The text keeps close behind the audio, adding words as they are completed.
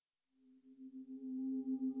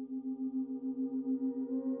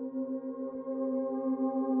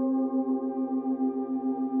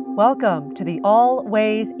Welcome to the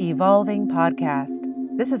Always Evolving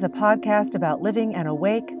podcast. This is a podcast about living an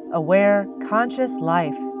awake, aware, conscious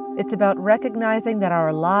life. It's about recognizing that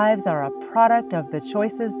our lives are a product of the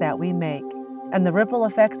choices that we make, and the ripple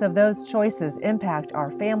effects of those choices impact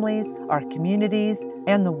our families, our communities,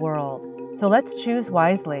 and the world. So let's choose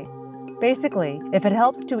wisely. Basically, if it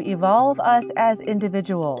helps to evolve us as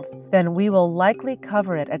individuals, then we will likely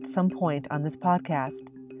cover it at some point on this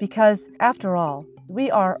podcast. Because, after all, we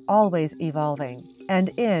are always evolving,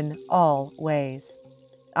 and in all ways.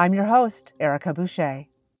 I'm your host, Erica Boucher.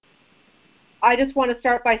 I just want to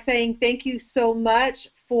start by saying thank you so much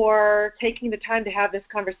for taking the time to have this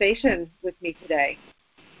conversation with me today.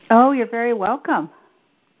 Oh, you're very welcome.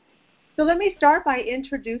 So let me start by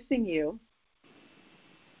introducing you.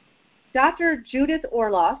 Dr. Judith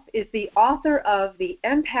Orloff is the author of The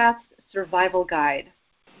Empath's Survival Guide,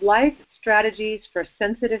 Life Strategies for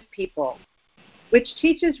Sensitive People, which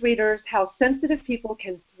teaches readers how sensitive people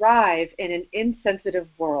can thrive in an insensitive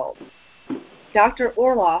world. Dr.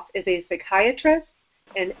 Orloff is a psychiatrist,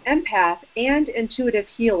 an empath, and intuitive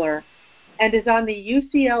healer, and is on the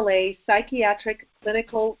UCLA Psychiatric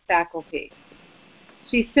Clinical Faculty.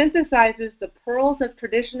 She synthesizes the pearls of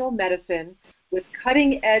traditional medicine with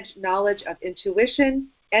cutting-edge knowledge of intuition,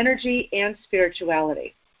 energy, and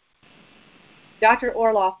spirituality. Dr.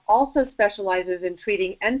 Orloff also specializes in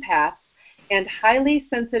treating empaths and highly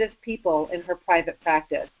sensitive people in her private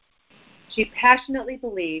practice. She passionately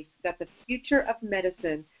believes that the future of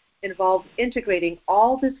medicine involves integrating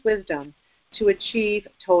all this wisdom to achieve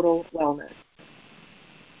total wellness.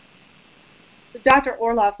 So Dr.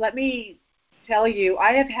 Orloff, let me tell you,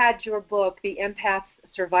 I have had your book, The Empath's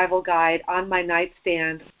Survival Guide, on my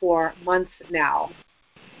nightstand for months now.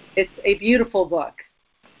 It's a beautiful book.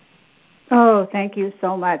 Oh, thank you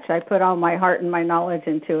so much. I put all my heart and my knowledge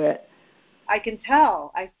into it. I can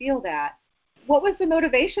tell. I feel that. What was the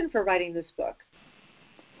motivation for writing this book?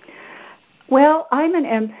 Well, I'm an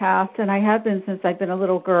empath, and I have been since I've been a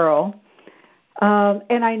little girl.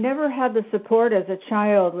 And I never had the support as a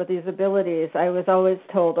child with these abilities. I was always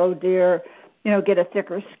told, oh, dear, get a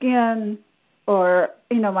thicker skin. Or,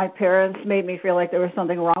 my parents made me feel like there was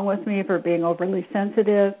something wrong with me for being overly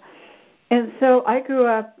sensitive. And so I grew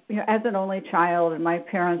up, as an only child, and my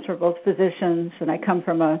parents were both physicians, and I come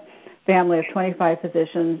from a family of 25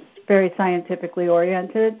 physicians, very scientifically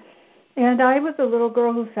oriented. And I was a little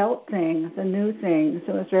girl who felt things and knew things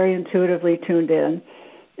and was very intuitively tuned in.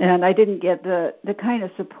 And I didn't get the kind of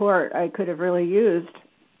support I could have really used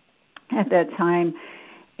at that time.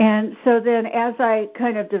 And so then as I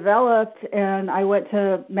kind of developed and I went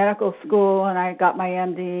to medical school and I got my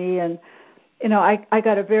MD and, I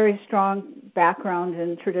got a very strong background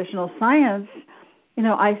in traditional science,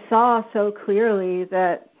 I saw so clearly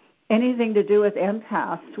that anything to do with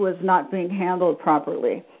empaths was not being handled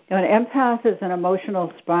properly. An empath is an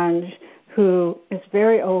emotional sponge who is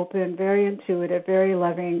very open, very intuitive, very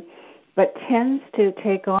loving, but tends to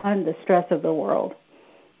take on the stress of the world.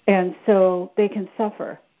 And so they can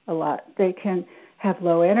suffer a lot. They can have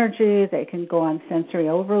low energy. They can go on sensory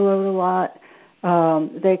overload a lot.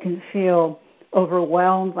 They can feel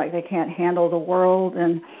overwhelmed, like they can't handle the world,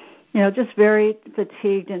 and, just very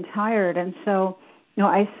fatigued and tired. And so,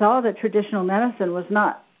 I saw that traditional medicine was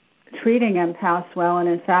not treating empaths well, and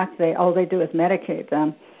in fact, all they do is medicate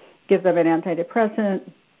them, give them an antidepressant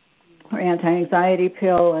or anti-anxiety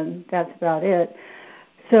pill, and that's about it.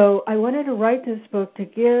 So I wanted to write this book to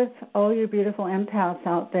give all you beautiful empaths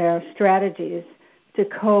out there strategies to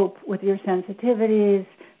cope with your sensitivities,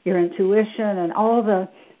 your intuition, and all the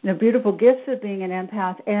beautiful gifts of being an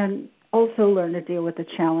empath, and also learn to deal with the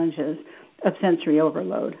challenges of sensory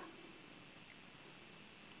overload.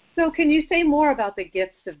 So can you say more about the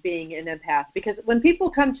gifts of being an empath? Because when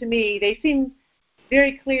people come to me, they seem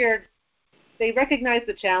very clear. They recognize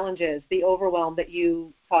the challenges, the overwhelm that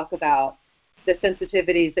you talk about, the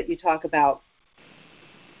sensitivities that you talk about.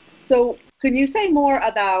 So can you say more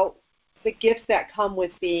about the gifts that come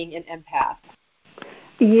with being an empath?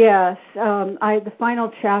 Yes. The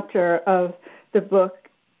final chapter of the book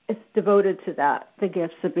is devoted to that, the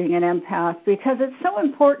gifts of being an empath, because it's so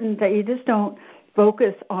important that you just don't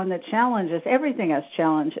focus on the challenges. Everything has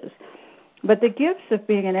challenges. But the gifts of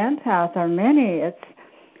being an empath are many.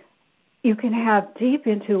 You can have deep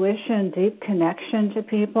intuition, deep connection to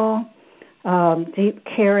people, deep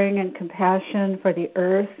caring and compassion for the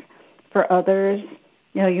earth, for others.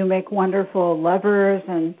 You make wonderful lovers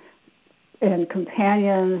and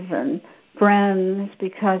companions and friends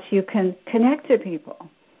because you can connect to people.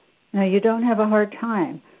 You don't have a hard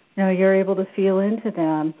time. You're able to feel into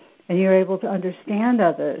them, and you're able to understand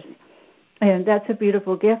others. And that's a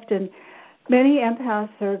beautiful gift. And many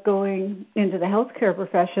empaths are going into the healthcare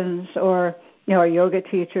professions or, are yoga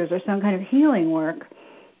teachers or some kind of healing work,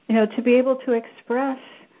 to be able to express,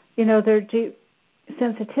 their deep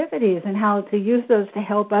sensitivities and how to use those to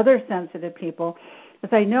help other sensitive people. As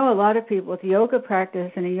I know, a lot of people with yoga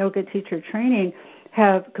practice and a yoga teacher training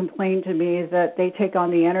have complained to me that they take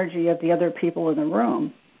on the energy of the other people in the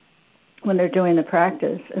room when they're doing the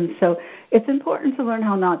practice. And so it's important to learn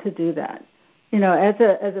how not to do that. As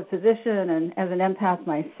a physician and as an empath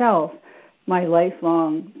myself, my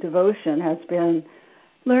lifelong devotion has been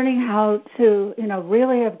learning how to,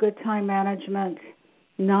 really have good time management,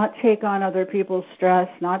 not take on other people's stress,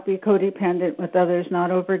 not be codependent with others,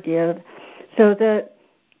 not overgive, so that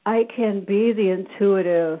I can be the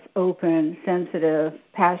intuitive, open, sensitive,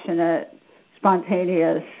 passionate,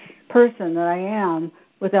 spontaneous person that I am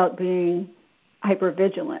without being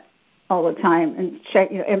hypervigilant all the time, and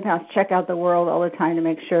empaths check out the world all the time to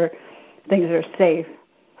make sure things are safe.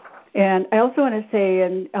 And I also want to say,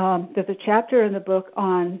 there's a chapter in the book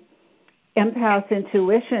on empaths'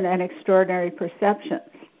 intuition and extraordinary perceptions,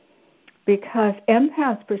 because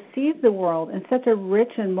empaths perceive the world in such a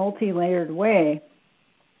rich and multi-layered way,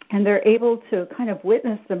 and they're able to kind of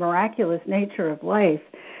witness the miraculous nature of life,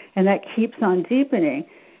 and that keeps on deepening.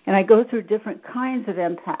 And I go through different kinds of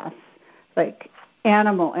empaths, like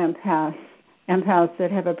animal empaths, empaths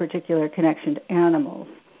that have a particular connection to animals,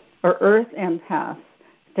 or earth empaths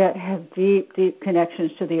that have deep, deep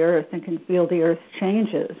connections to the earth and can feel the earth's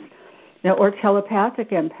changes, or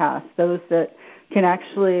telepathic empaths, those that can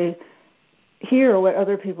actually hear what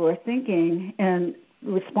other people are thinking and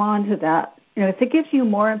respond to that. If it gives you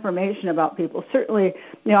more information about people, certainly,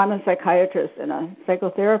 I'm a psychiatrist and a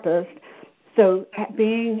psychotherapist, so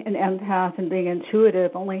being an empath and being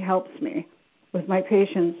intuitive only helps me with my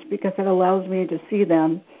patients because it allows me to see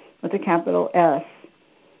them with a capital S.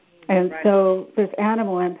 And right. So there's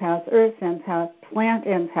animal empaths, earth empaths, plant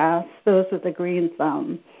empaths, those with the green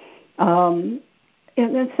thumb. And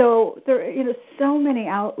so there are so many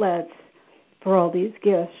outlets for all these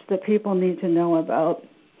gifts that people need to know about.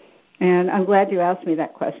 And I'm glad you asked me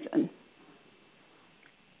that question.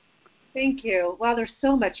 Thank you. Wow, there's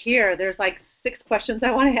so much here. There's like 6 questions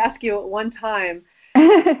I want to ask you at one time.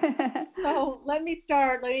 So let me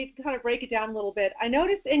kind of break it down a little bit. I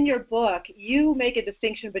noticed in your book you make a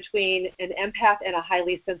distinction between an empath and a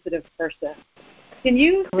highly sensitive person. Can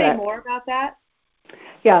you Correct. say more about that?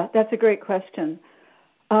 Yeah, that's a great question.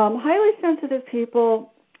 Highly sensitive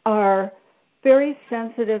people are very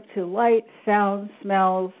sensitive to light, sound,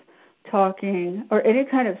 smells, talking, or any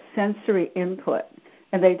kind of sensory input.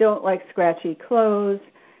 And they don't like scratchy clothes,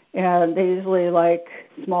 and they usually like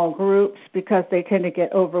small groups because they tend to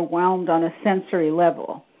get overwhelmed on a sensory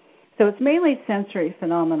level. So it's mainly sensory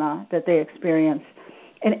phenomena that they experience.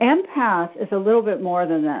 An empath is a little bit more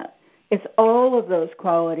than that. It's all of those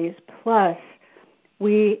qualities, plus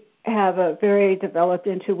we have a very developed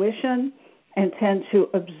intuition and tend to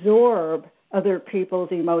absorb other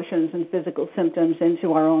people's emotions and physical symptoms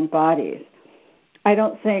into our own bodies. I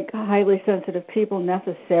don't think highly sensitive people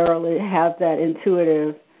necessarily have that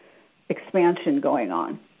intuitive expansion going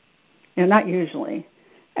on. Not usually.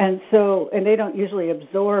 And they don't usually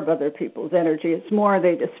absorb other people's energy. It's more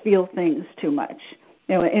they just feel things too much,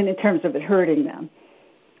 in terms of it hurting them.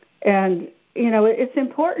 And, it's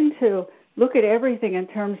important to look at everything in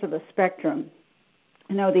terms of a spectrum,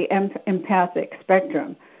 the empathic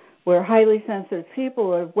spectrum, where highly sensitive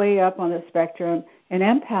people are way up on the spectrum and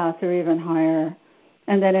empaths are even higher.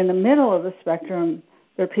 And then in the middle of the spectrum,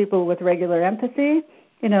 there are people with regular empathy,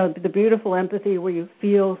 the beautiful empathy where you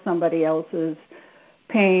feel somebody else's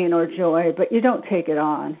pain or joy, but you don't take it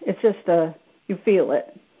on. It's just you feel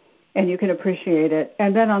it and you can appreciate it.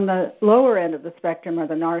 And then on the lower end of the spectrum are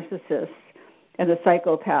the narcissists and the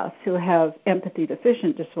psychopaths who have empathy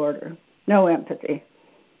deficient disorder, no empathy.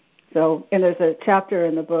 So, and there's a chapter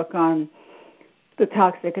in the book on the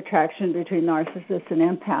toxic attraction between narcissists and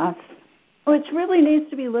empaths, which really needs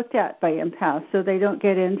to be looked at by empaths so they don't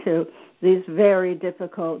get into these very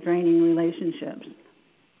difficult, draining relationships.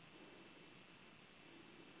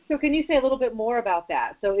 So can you say a little bit more about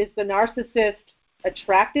that? So is the narcissist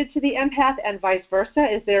attracted to the empath and vice versa?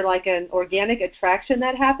 Is there like an organic attraction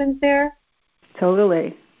that happens there?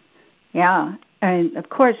 Totally. Yeah. And of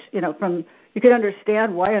course, you can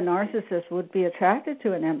understand why a narcissist would be attracted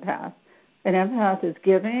to an empath. An empath is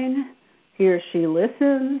giving, he or she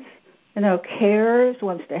listens, cares,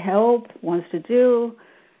 wants to help, wants to do.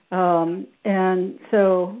 And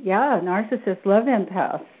so, narcissists love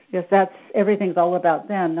empaths because everything's all about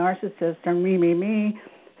them. Narcissists are me,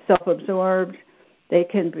 self-absorbed. They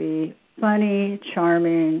can be funny,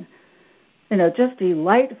 charming, just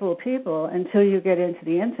delightful people until you get into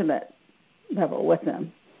the intimate level with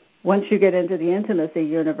them. Once you get into the intimacy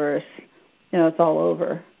universe, it's all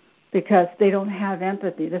over because they don't have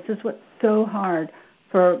empathy. This is what's so hard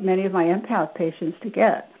for many of my empath patients to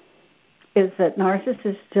get, is that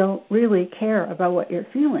narcissists don't really care about what you're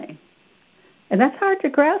feeling. And that's hard to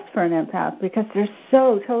grasp for an empath because they're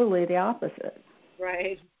so totally the opposite.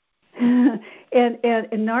 Right. and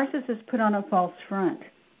narcissists put on a false front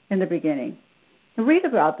in the beginning. Read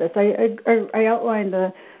about this. I outlined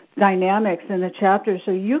the dynamics in the chapter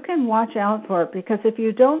so you can watch out for it, because if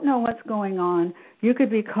you don't know what's going on, you could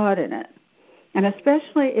be caught in it. And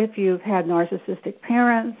especially if you've had narcissistic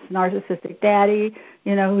parents, narcissistic daddy,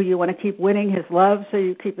 who you want to keep winning his love, so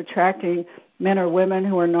you keep attracting men or women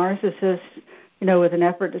who are narcissists, with an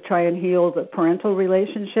effort to try and heal the parental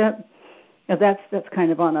relationship. Now that's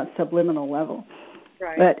kind of on a subliminal level.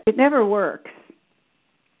 Right. But it never works.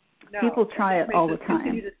 No, people try it all the time.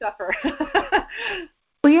 Continue to suffer.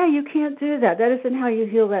 Well, yeah, you can't do that. That isn't how you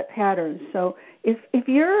heal that pattern. So if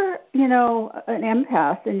you're, an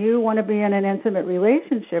empath and you want to be in an intimate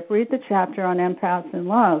relationship, read the chapter on empaths and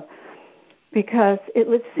love, because it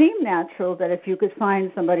would seem natural that if you could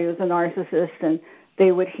find somebody who's a narcissist and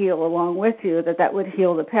they would heal along with you, that would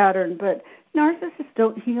heal the pattern. But narcissists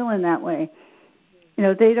don't heal in that way.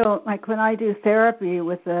 They don't, like when I do therapy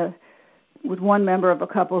with one member of a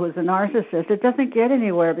couple who's a narcissist, it doesn't get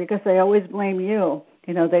anywhere because they always blame you.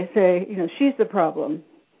 They say, she's the problem,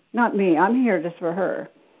 not me. I'm here just for her.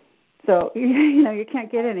 So, you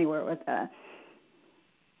can't get anywhere with that.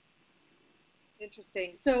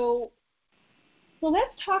 Interesting. So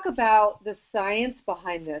let's talk about the science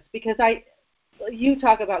behind this, because you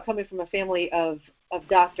talk about coming from a family of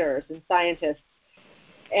doctors and scientists,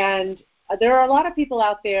 and there are a lot of people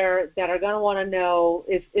out there that are going to want to know,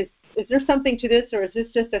 is there something to this, or is this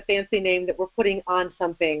just a fancy name that we're putting on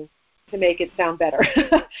something to make it sound better?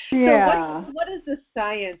 Yeah. So what is the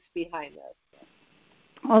science behind this?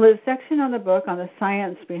 Well, there's a section on the book on the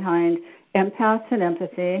science behind empaths and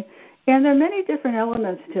empathy, and there are many different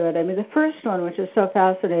elements to it. I mean, the first one, which is so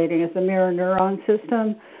fascinating, is the mirror neuron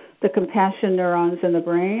system, the compassion neurons in the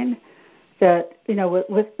brain, that,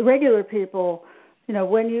 with regular people,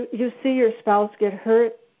 when you see your spouse get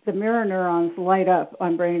hurt, the mirror neurons light up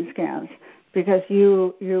on brain scans because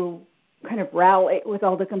you kind of rally with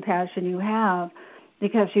all the compassion you have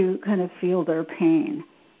because you kind of feel their pain.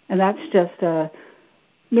 And that's just a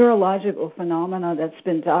neurological phenomena that's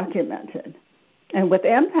been documented. And with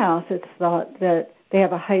empaths, it's thought that they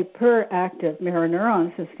have a hyperactive mirror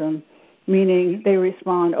neuron system, meaning they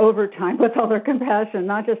respond over time with all their compassion,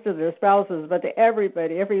 not just to their spouses, but to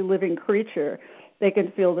everybody, every living creature. They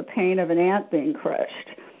can feel the pain of an ant being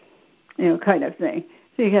crushed, kind of thing,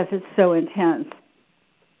 because it's so intense.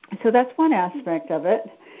 So that's one aspect of it.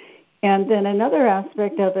 And then another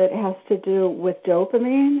aspect of it has to do with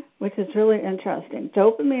dopamine, which is really interesting.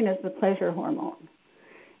 Dopamine is the pleasure hormone.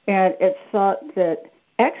 And it's thought that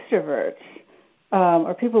extroverts,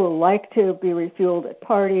 or people who like to be refueled at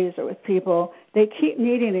parties or with people, they keep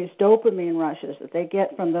needing these dopamine rushes that they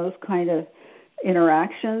get from those kind of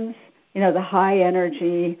interactions. The high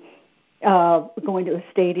energy, going to a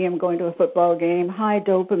stadium, going to a football game, high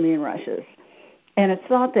dopamine rushes. And it's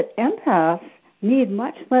thought that empaths need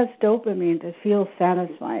much less dopamine to feel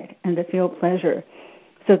satisfied and to feel pleasure.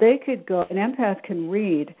 So they could go, an empath can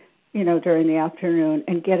read, during the afternoon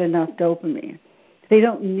and get enough dopamine. They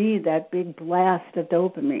don't need that big blast of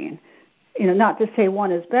dopamine. Not to say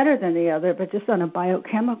one is better than the other, but just on a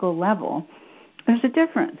biochemical level, there's a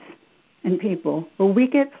difference in people. Well, we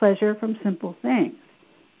get pleasure from simple things.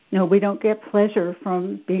 We don't get pleasure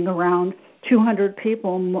from being around 200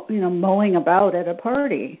 people, mulling about at a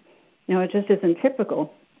party. It just isn't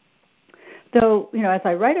typical. Though, as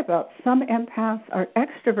I write about, some empaths are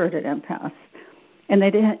extroverted empaths, and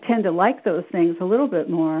they tend to like those things a little bit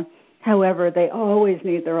more. However, they always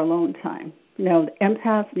need their alone time.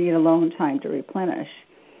 Empaths need alone time to replenish.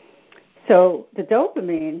 So the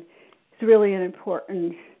dopamine is really an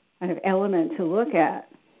important kind of element to look at.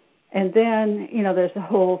 And then, there's the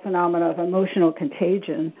whole phenomena of emotional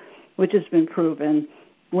contagion, which has been proven,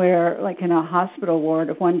 where, like in a hospital ward,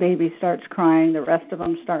 if one baby starts crying, the rest of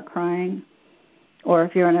them start crying. Or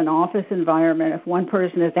if you're in an office environment, if one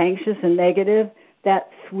person is anxious and negative,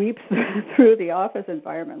 that sweeps through the office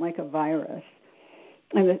environment like a virus.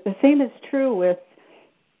 And the same is true with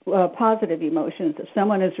positive emotions. If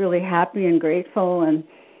someone is really happy and grateful and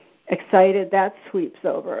excited, that sweeps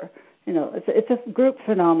over. It's a group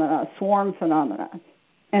phenomena, a swarm phenomena.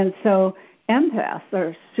 And so empaths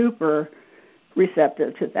are super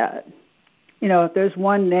receptive to that. if there's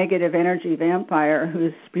one negative energy vampire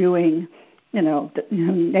who's spewing,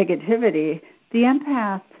 negativity, the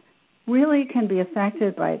empath really can be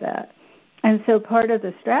affected by that. And so part of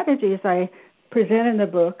the strategies I present in the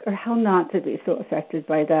book are how not to be so affected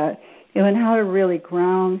by that, and how to really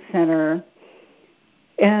ground center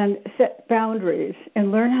and set boundaries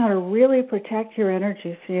and learn how to really protect your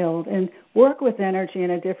energy field and work with energy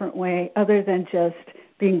in a different way other than just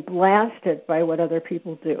being blasted by what other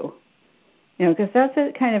people do. Because that's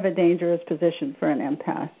a kind of a dangerous position for an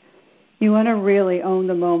empath. You want to really own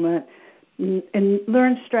the moment and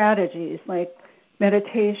learn strategies like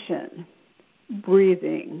meditation,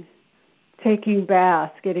 breathing, taking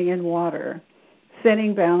baths, getting in water,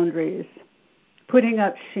 setting boundaries, putting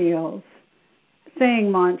up shields,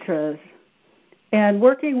 saying mantras, and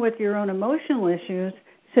working with your own emotional issues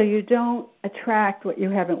so you don't attract what you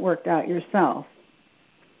haven't worked out yourself.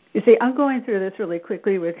 You see, I'm going through this really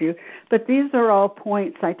quickly with you, but these are all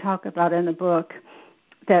points I talk about in the book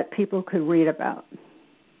that people could read about.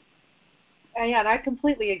 Yeah, and I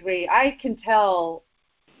completely agree. I can tell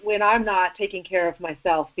when I'm not taking care of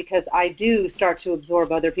myself because I do start to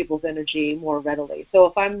absorb other people's energy more readily. So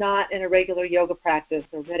if I'm not in a regular yoga practice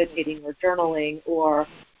or meditating or journaling or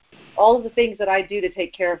all of the things that I do to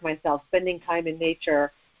take care of myself, spending time in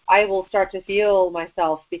nature, I will start to feel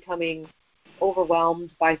myself becoming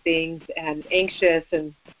overwhelmed by things and anxious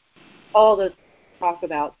and all those talk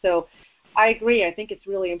about. So I agree. I think it's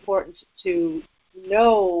really important to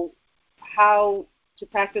know how to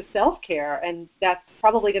practice self-care, and that's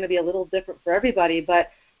probably going to be a little different for everybody, but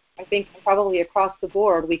I think probably across the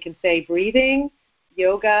board we can say breathing,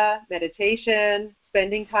 yoga, meditation,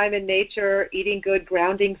 spending time in nature, eating good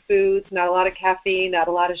grounding foods, not a lot of caffeine, not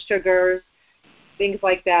a lot of sugars, things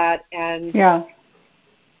like that, and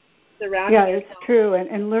surrounding yourself. It's true,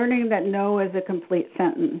 and learning that no is a complete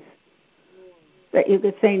sentence, that you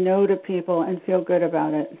could say no to people and feel good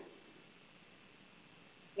about it.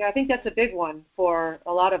 Yeah, I think that's a big one for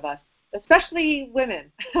a lot of us, especially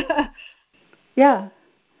women.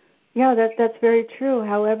 That's very true.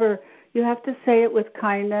 However, you have to say it with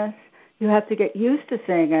kindness. You have to get used to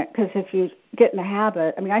saying it, because if you get in the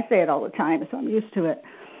habit, I say it all the time, so I'm used to it,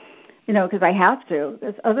 because I have to,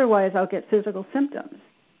 because otherwise I'll get physical symptoms,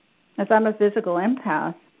 as I'm a physical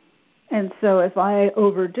empath. And so if I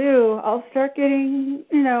overdo, I'll start getting,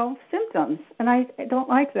 symptoms, and I don't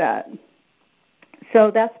like that. So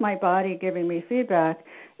that's my body giving me feedback.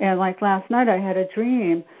 And like last night, I had a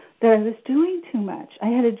dream that I was doing too much. I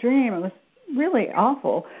had a dream. It was really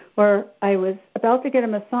awful, where I was about to get a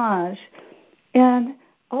massage, and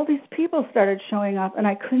all these people started showing up, and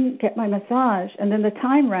I couldn't get my massage. And then the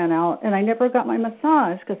time ran out, and I never got my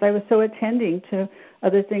massage because I was so attending to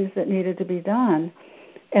other things that needed to be done.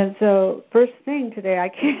 And so first thing today, I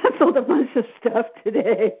canceled a bunch of stuff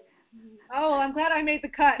today. Oh, I'm glad I made the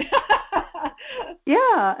cut.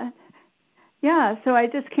 So I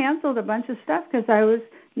just canceled a bunch of stuff because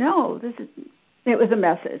it was a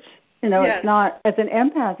message. It's not, as an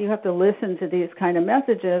empath, you have to listen to these kind of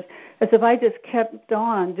messages. As if I just kept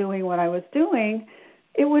on doing what I was doing,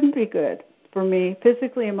 it wouldn't be good for me,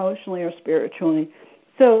 physically, emotionally, or spiritually.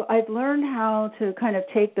 So I've learned how to kind of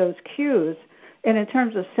take those cues. And in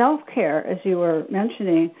terms of self-care, as you were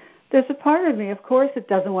mentioning, there's a part of me, of course, that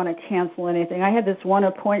doesn't want to cancel anything. I had this one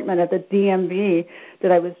appointment at the DMV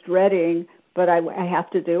that I was dreading, but I have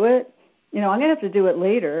to do it. I'm going to have to do it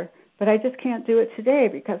later, but I just can't do it today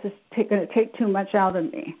because it's going to take too much out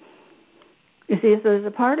of me. You see, so there's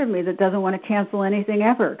a part of me that doesn't want to cancel anything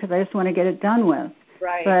ever because I just want to get it done with.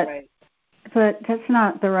 Right. But that's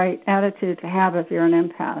not the right attitude to have if you're an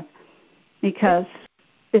empath, because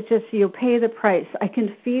it's just you pay the price. I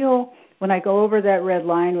can feel when I go over that red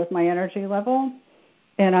line with my energy level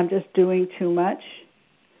and I'm just doing too much.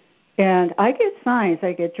 And I get signs.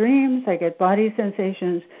 I get dreams. I get body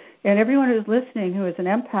sensations. And everyone who's listening who is an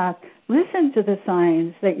empath, listen to the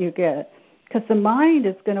signs that you get, because the mind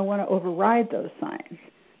is going to want to override those signs.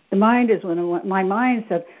 The mind is going to want, my mind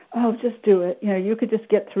said, oh, just do it. You could just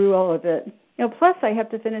get through all of it. Plus I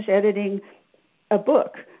have to finish editing a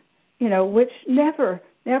book, which never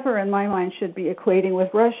in my mind should be equating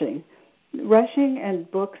with rushing. Rushing and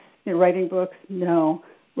books, writing books, no.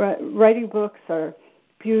 Writing books are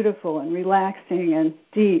beautiful and relaxing and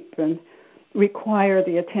deep and require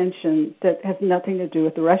the attention that has nothing to do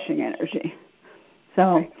with the rushing energy.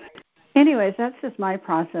 So anyways, that's just my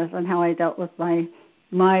process on how I dealt with my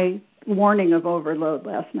warning of overload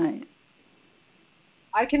last night.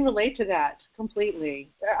 I can relate to that completely.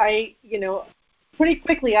 Pretty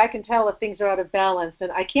quickly I can tell if things are out of balance,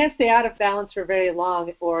 and I can't stay out of balance for very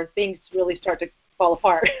long or things really start to fall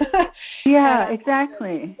apart. Yeah,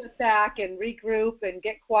 exactly. Sit back and regroup and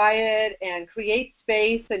get quiet and create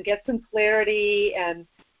space and get some clarity. And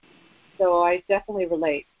so I definitely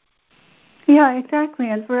relate. Yeah,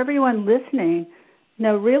 exactly. And for everyone listening,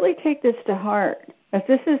 really take this to heart, as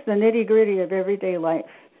this is the nitty-gritty of everyday life,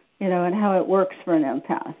 and how it works for an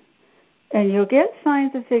empath. And you'll get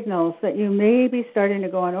signs and signals that you may be starting to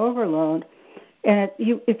go on overload. And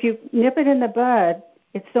if you nip it in the bud,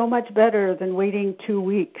 it's so much better than waiting 2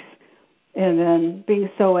 weeks and then being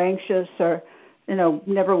so anxious or,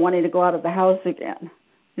 never wanting to go out of the house again,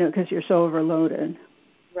 because you're so overloaded.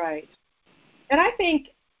 Right. And I think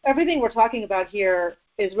everything we're talking about here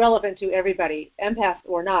is relevant to everybody, empath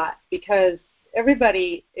or not, because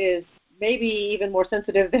everybody is maybe even more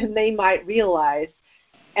sensitive than they might realize,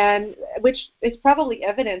 and which is probably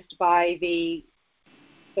evidenced by the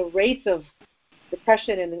rates of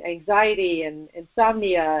depression and anxiety and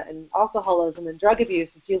insomnia and alcoholism and drug abuse.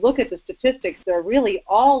 If you look at the statistics, they're really,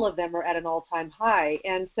 all of them are at an all-time high.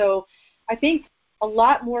 And so I think a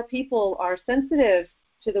lot more people are sensitive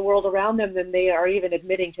to the world around them than they are even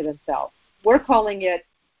admitting to themselves. We're calling it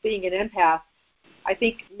being an empath. I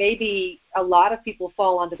think maybe a lot of people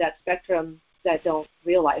fall onto that spectrum that don't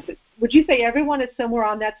realize it. Would you say everyone is somewhere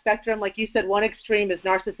on that spectrum? Like you said, one extreme is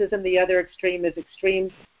narcissism, the other extreme is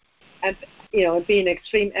extreme, and being an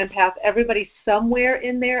extreme empath. Everybody's somewhere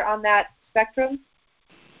in there on that spectrum?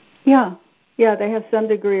 Yeah, they have some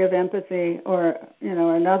degree of empathy or,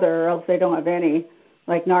 another, or else they don't have any,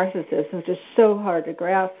 like narcissists, which is so hard to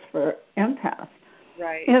grasp for empaths.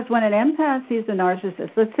 Right. Because when an empath sees a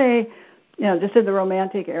narcissist, let's say, just in the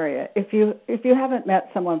romantic area, if you haven't met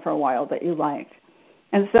someone for a while that you liked,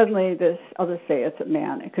 and suddenly I'll just say it's a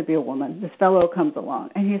man, it could be a woman, this fellow comes along,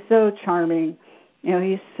 and he's so charming,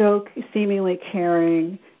 he's so seemingly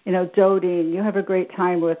caring, doting, you have a great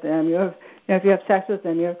time with him, if you have sex with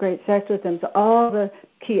him, you have great sex with him, so all the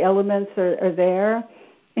key elements are there,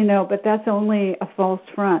 but that's only a false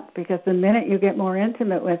front, because the minute you get more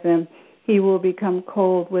intimate with him, he will become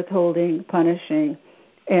cold, withholding, punishing,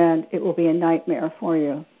 and it will be a nightmare for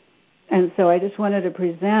you. And so I just wanted to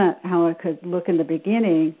present how it could look in the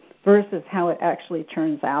beginning versus how it actually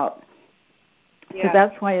turns out. Yeah. So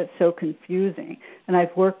that's why it's so confusing. And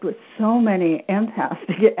I've worked with so many empaths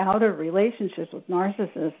to get out of relationships with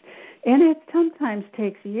narcissists, and it sometimes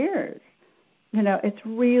takes years. It's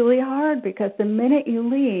really hard because the minute you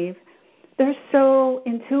leave, they're so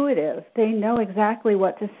intuitive. They know exactly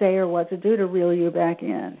what to say or what to do to reel you back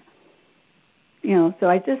in. So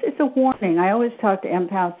it's a warning. I always talk to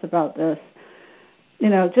empaths about this.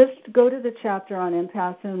 Just go to the chapter on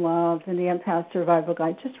empaths in love and the empath survival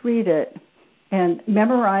guide. Just read it and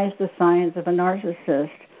memorize the signs of a narcissist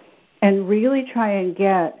and really try and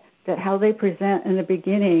get that how they present in the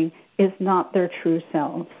beginning is not their true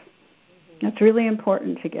selves. Mm-hmm. That's really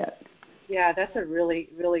important to get. Yeah, that's a really,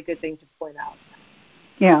 really good thing to point out.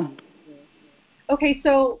 Yeah. Okay,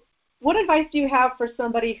 so what advice do you have for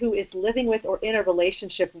somebody who is living with or in a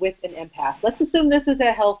relationship with an empath? Let's assume this is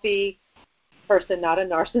a healthy person, not a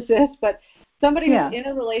narcissist, but somebody who's in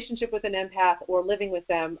a relationship with an empath or living with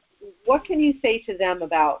them. What can you say to them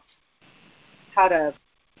about how to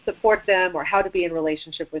support them or how to be in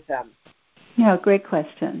relationship with them? Yeah, great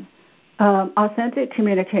question. Authentic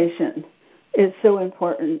communication is so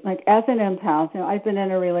important. Like as an empath, I've been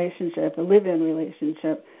in a relationship, a live-in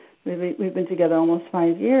relationship. We've been together almost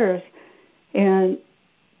 5 years. And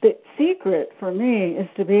the secret for me is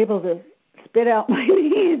to be able to spit out my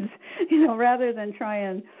needs, rather than try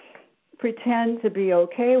and pretend to be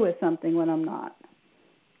okay with something when I'm not.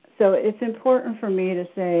 So it's important for me to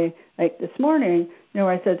say, like this morning,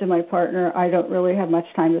 I said to my partner, I don't really have much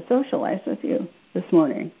time to socialize with you this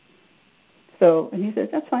morning. And he said,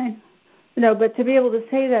 that's fine. But to be able to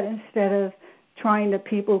say that instead of trying to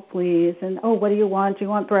people please and, what do you want? Do you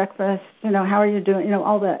want breakfast? How are you doing?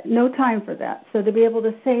 All that. No time for that. So to be able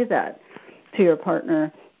to say that to your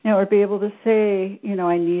partner, or be able to say,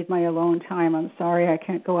 I need my alone time. I'm sorry I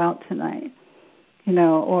can't go out tonight.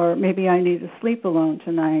 Or maybe I need to sleep alone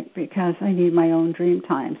tonight because I need my own dream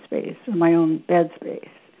time space or my own bed space.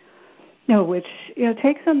 Which,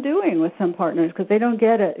 takes some doing with some partners because they don't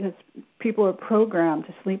get it. It's, people are programmed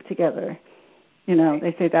to sleep together.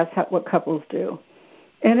 They say that's what couples do.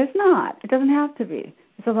 And it's not. It doesn't have to be.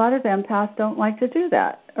 Because a lot of empaths don't like to do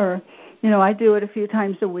that. Or, I do it a few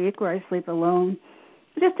times a week where I sleep alone.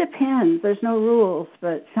 It just depends. There's no rules.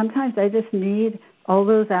 But sometimes I just need all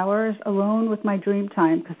those hours alone with my dream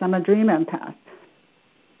time because I'm a dream empath.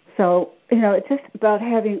 So, it's just about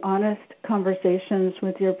having honest conversations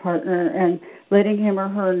with your partner and letting him or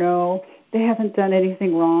her know they haven't done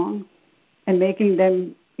anything wrong. and making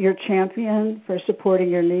them your champion for supporting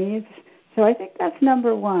your needs. So I think that's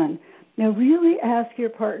number one. Really ask your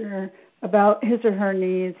partner about his or her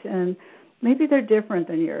needs, and maybe they're different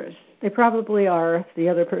than yours. They probably are if the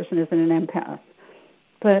other person isn't an empath.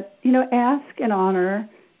 But, ask and honor,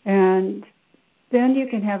 and then you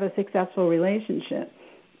can have a successful relationship.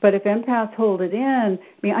 But if empaths hold it in,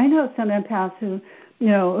 I know some empaths who,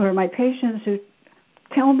 or my patients who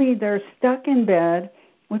tell me they're stuck in bed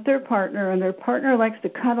with their partner, and their partner likes to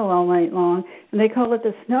cuddle all night long, and they call it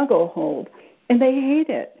the snuggle hold, and they hate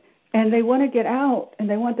it, and they want to get out, and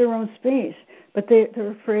they want their own space, but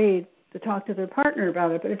they're afraid to talk to their partner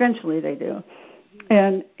about it, but eventually they do.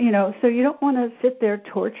 And, so you don't want to sit there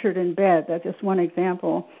tortured in bed. That's just one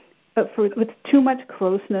example. But with too much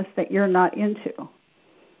closeness that you're not into.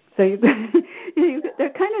 So they're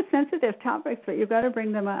kind of sensitive topics, but you've got to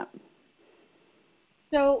bring them up.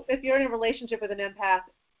 So if you're in a relationship with an empath,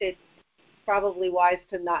 it's probably wise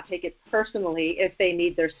to not take it personally if they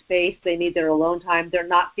need their space, they need their alone time, they're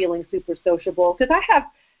not feeling super sociable. Because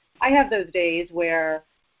I have those days where,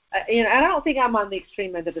 and I don't think I'm on the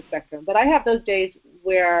extreme end of the spectrum, but I have those days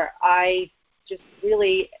where I just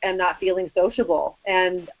really am not feeling sociable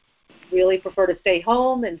and really prefer to stay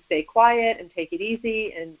home and stay quiet and take it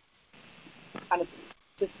easy and kind of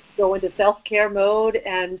just go into self-care mode.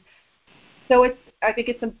 And so I think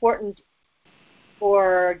it's important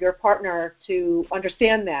for your partner to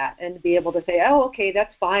understand that and be able to say, oh, okay,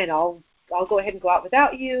 that's fine. I'll go ahead and go out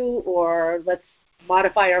without you, or let's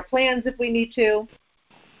modify our plans if we need to,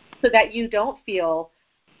 so that you don't feel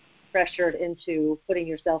pressured into putting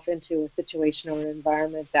yourself into a situation or an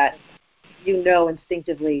environment that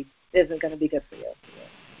instinctively isn't going to be good for you.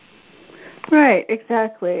 Right,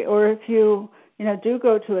 exactly. Or if you, do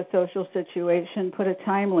go to a social situation, put a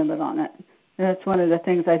time limit on it. And that's one of the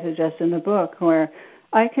things I suggest in the book, where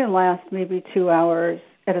I can last maybe 2 hours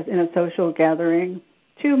in a social gathering,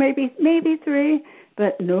 2, maybe 3,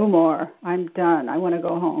 but no more. I'm done. I want to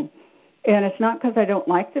go home. And it's not because I don't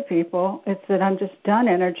like the people. It's that I'm just done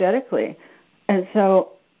energetically. And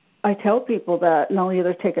so I tell people that, and I'll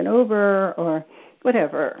either take an Uber or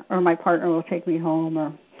whatever, or my partner will take me home,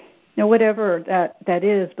 or whatever that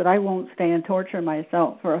is, but I won't stay and torture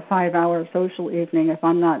myself for a 5-hour social evening if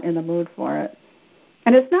I'm not in the mood for it.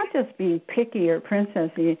 And it's not just being picky or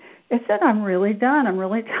princessy. It's that I'm really done. I'm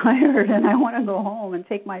really tired, and I want to go home and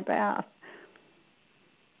take my bath.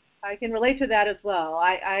 I can relate to that as well.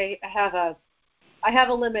 I have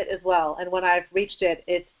a limit as well, and when I've reached it,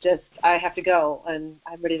 it's just I have to go, and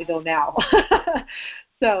I'm ready to go now.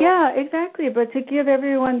 So yeah, exactly. But to give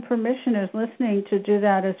everyone permission who's listening to do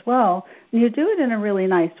that as well, and you do it in a really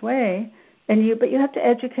nice way, but you have to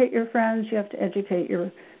educate your friends, you have to educate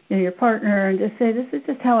your partner, and just say, this is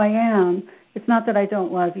just how I am. It's not that I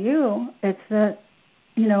don't love you. It's that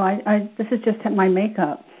this is just my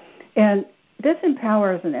makeup, and this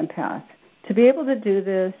empowers an empath to be able to do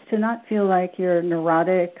this, to not feel like you're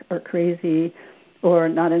neurotic or crazy or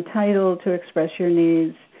not entitled to express your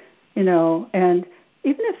needs, and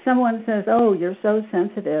even if someone says, oh, you're so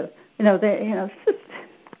sensitive, a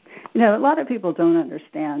lot of people don't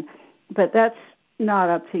understand, but that's not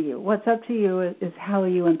up to you. What's up to you is how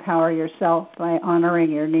you empower yourself by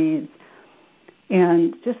honoring your needs.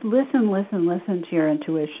 And just listen to your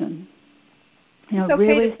intuition.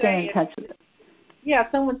 Really stay in touch with it. Yeah, if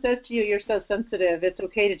someone says to you, you're so sensitive, it's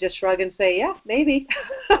okay to just shrug and say, yeah, maybe.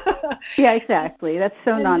 Yeah, exactly. That's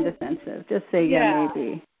so non-defensive. Just say, yeah,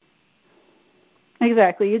 maybe.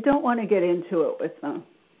 Exactly. You don't want to get into it with them.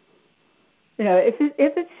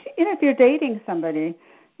 If you're dating somebody,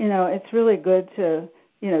 it's really good to,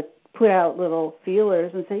 put out little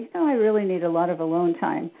feelers and say, I really need a lot of alone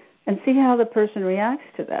time, and see how the person reacts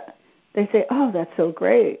to that. They say, oh, that's so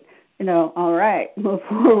great. All right, move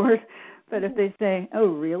forward. But if they say, oh,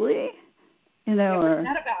 really? What's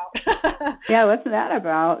that about? Yeah, what's that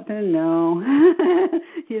about? Then no.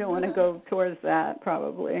 You don't want to go towards that,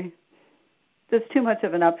 probably. There's too much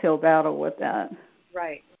of an uphill battle with that.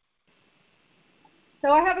 Right.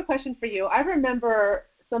 So I have a question for you. I remember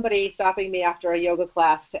somebody stopping me after a yoga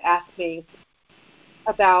class to ask me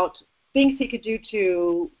about things he could do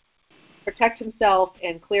to protect himself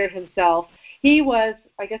and clear himself. He was,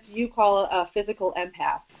 I guess you call it a physical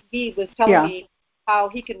empath. He was telling me how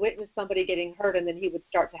he could witness somebody getting hurt, and then he would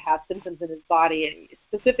start to have symptoms in his body. And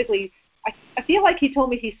specifically, I feel like he told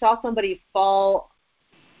me he saw somebody fall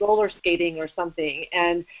roller skating or something,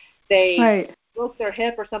 and they broke their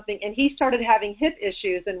hip or something, and he started having hip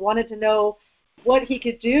issues and wanted to know what he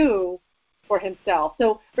could do for himself.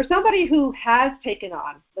 So for somebody who has taken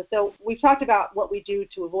on, so we've talked about what we do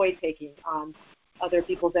to avoid taking on other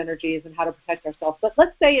people's energies and how to protect ourselves. But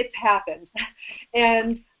let's say it's happened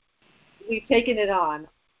and we've taken it on.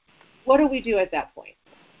 What do we do at that point?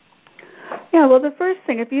 Yeah, well, the first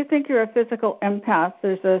thing, if you think you're a physical empath,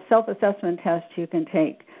 there's a self-assessment test you can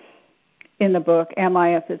take in the book, Am I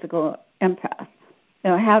a Physical Empath?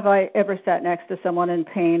 Have I ever sat next to someone in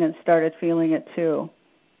pain and started feeling it too?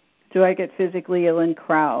 Do I get physically ill in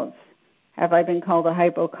crowds? Have I been called a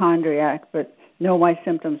hypochondriac but know my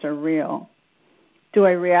symptoms are real? Do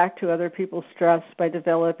I react to other people's stress by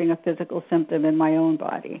developing a physical symptom in my own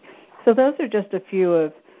body? So those are just a few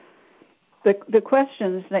of the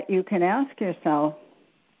questions that you can ask yourself.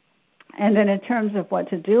 And then in terms of what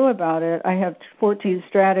to do about it, I have 14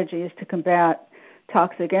 strategies to combat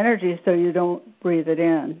toxic energy so you don't breathe it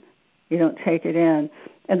in. You don't take it in.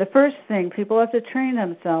 And the first thing, people have to train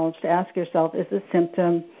themselves to ask yourself, is this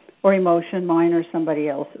symptom or emotion mine or somebody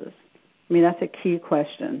else's? I mean, that's a key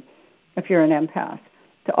question if you're an empath,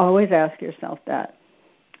 to always ask yourself that.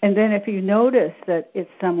 And then if you notice that it's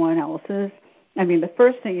someone else's, I mean, the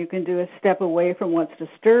first thing you can do is step away from what's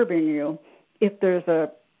disturbing you if there's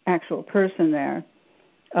a actual person there,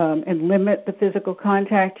 and limit the physical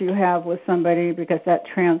contact you have with somebody because that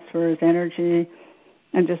transfers energy,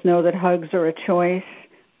 and just know that hugs are a choice.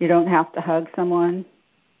 You don't have to hug someone,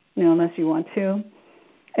 unless you want to.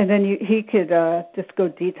 And then he could just go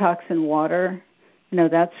detox in water.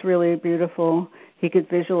 That's really beautiful. He could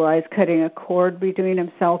visualize cutting a cord between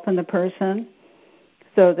himself and the person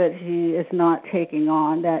so that he is not taking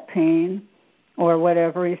on that pain or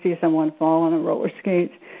whatever. You see someone fall on a roller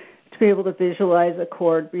skate, to be able to visualize a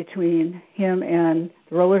cord between him and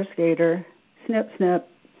the roller skater, snip, snip,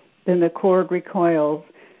 then the cord recoils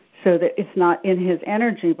so that it's not in his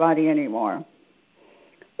energy body anymore.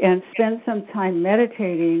 And spend some time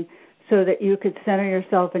meditating so that you could center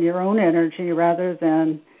yourself in your own energy rather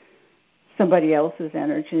than somebody else's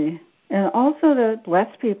energy. And also to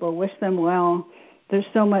bless people, wish them well. There's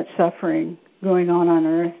so much suffering going on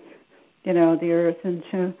Earth, the Earth. And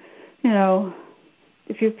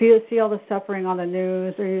if you see all the suffering on the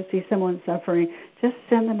news or you see someone suffering, just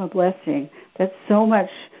send them a blessing. That's so much,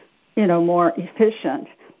 more efficient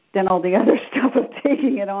than all the other stuff of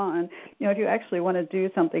taking it on. If you actually want to do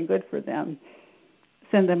something good for them,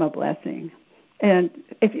 send them a blessing. And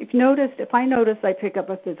if I notice I pick up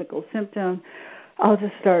a physical symptom, I'll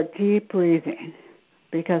just start deep breathing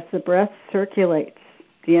because the breath circulates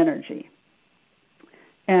the energy.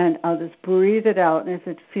 And I'll just breathe it out. And if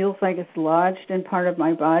it feels like it's lodged in part of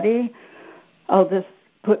my body, I'll just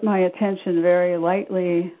put my attention very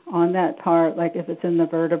lightly on that part, like if it's in the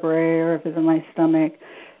vertebrae or if it's in my stomach.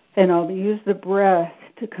 And I'll use the breath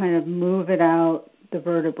to kind of move it out the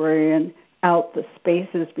vertebrae and out the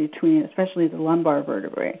spaces between, especially the lumbar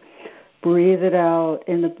vertebrae. Breathe it out,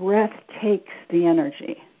 and the breath takes the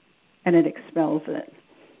energy, and it expels it.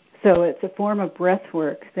 So it's a form of breath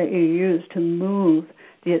work that you use to move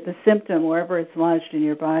the symptom, wherever it's lodged in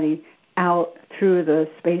your body, out through the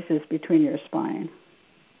spaces between your spine.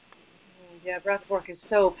 Yeah, breath work is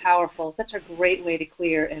so powerful. Such a great way to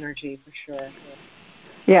clear energy, for sure.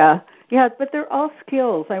 Yeah, but they're all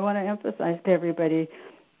skills. I want to emphasize to everybody,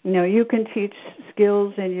 you can teach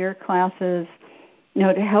skills in your classes,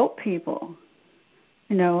 to help people,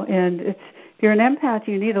 and if you're an empath,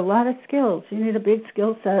 you need a lot of skills. You need a big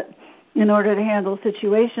skill set in order to handle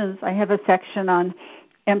situations. I have a section on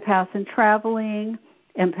empaths and traveling,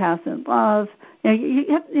 empaths and love.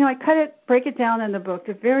 I break it down in the book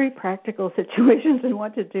to very practical situations and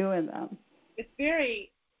what to do in them. It's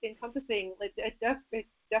very encompassing. It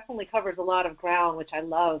definitely covers a lot of ground, which I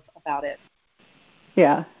love about it.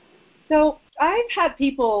 Yeah. So I've had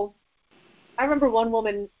people, I remember one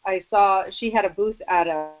woman I saw, she had a booth at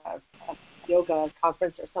a yoga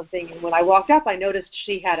conference or something, and when I walked up, I noticed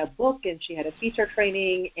she had a book and she had a teacher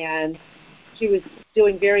training, and she was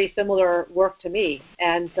doing very similar work to me.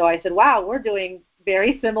 And so I said, wow, we're doing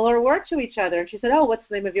very similar work to each other. And she said, oh, what's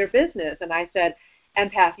the name of your business? And I said,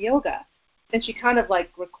 Empath Yoga. And she kind of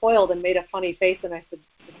recoiled and made a funny face, and I said,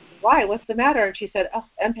 why? What's the matter? And she said, oh,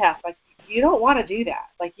 empath, you don't want to do that.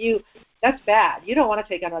 That's bad. You don't want to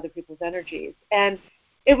take on other people's energies. And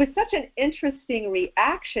it was such an interesting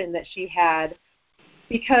reaction that she had,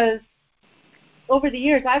 because over the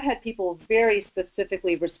years I've had people very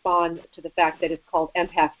specifically respond to the fact that it's called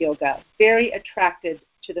Empath Yoga, very attracted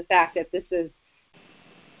to the fact that this is,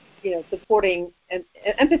 supporting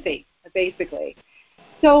empathy, basically.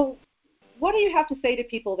 So what do you have to say to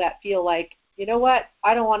people that feel like, you know what,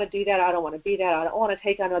 I don't want to do that, I don't want to be that, I don't want to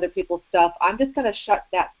take on other people's stuff, I'm just going to shut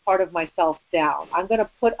that part of myself down. I'm going to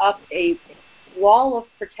put up a wall of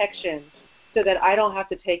protection so that I don't have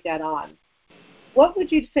to take that on. What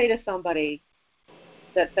would you say to somebody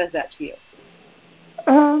that says that to you?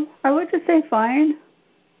 I would just say, fine.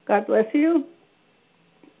 God bless you.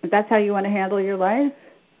 If that's how you want to handle your life.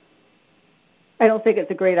 I don't think it's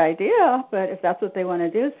a great idea, but if that's what they want to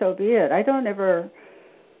do, so be it. I don't ever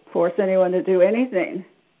force anyone to do anything.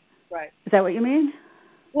 Right. Is that what you mean?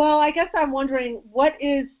 Well, I guess I'm wondering, what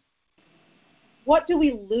do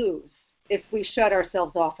we lose if we shut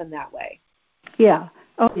ourselves off in that way? Yeah.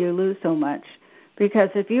 Oh, you lose so much. Because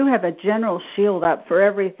if you have a general shield up for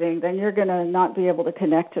everything, then you're going to not be able to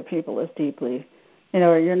connect to people as deeply.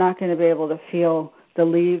 Or you're not going to be able to feel the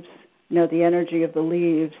leaves, the energy of the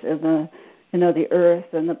leaves and the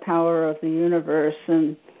earth and the power of the universe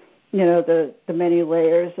and, the many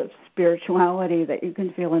layers of spirituality that you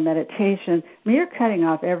can feel in meditation. I mean, you're cutting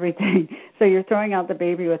off everything. So you're throwing out the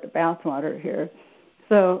baby with the bathwater here.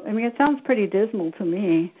 So, it sounds pretty dismal to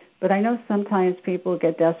me, but I know sometimes people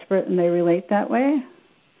get desperate and they relate that way.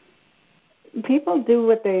 People do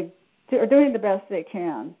what they are doing the best they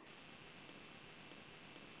can.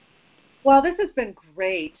 Well, this has been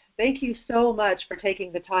great. Thank you so much for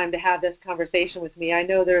taking the time to have this conversation with me. I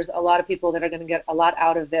know there's a lot of people that are going to get a lot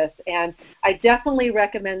out of this, and I definitely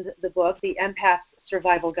recommend the book, The Empath's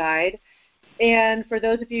Survival Guide. And for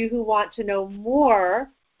those of you who want to know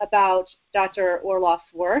more about Dr.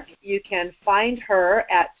 Orloff's work, you can find her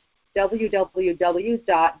at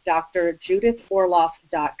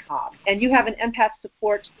www.drjudithorloff.com. And you have an empath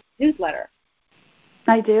support newsletter.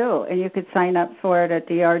 I do, and you could sign up for it at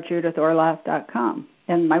drjudithorloff.com.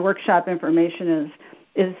 And my workshop information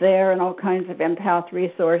is there, and all kinds of empath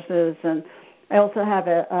resources. And I also have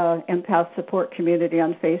a empath support community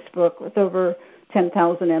on Facebook with over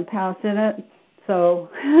 10,000 empaths in it. So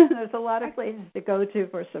there's a lot of places to go to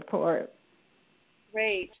for support.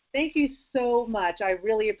 Great. Thank you so much. I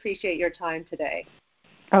really appreciate your time today.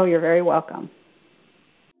 Oh, you're very welcome.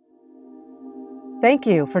 Thank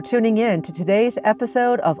you for tuning in to today's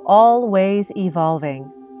episode of Always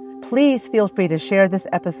Evolving. Please feel free to share this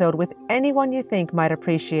episode with anyone you think might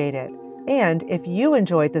appreciate it. And if you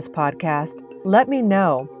enjoyed this podcast, let me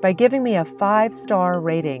know by giving me a 5-star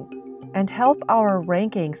rating and help our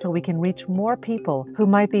ranking so we can reach more people who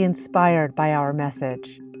might be inspired by our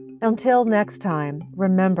message. Until next time,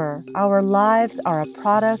 remember, our lives are a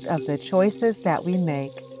product of the choices that we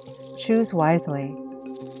make. Choose wisely.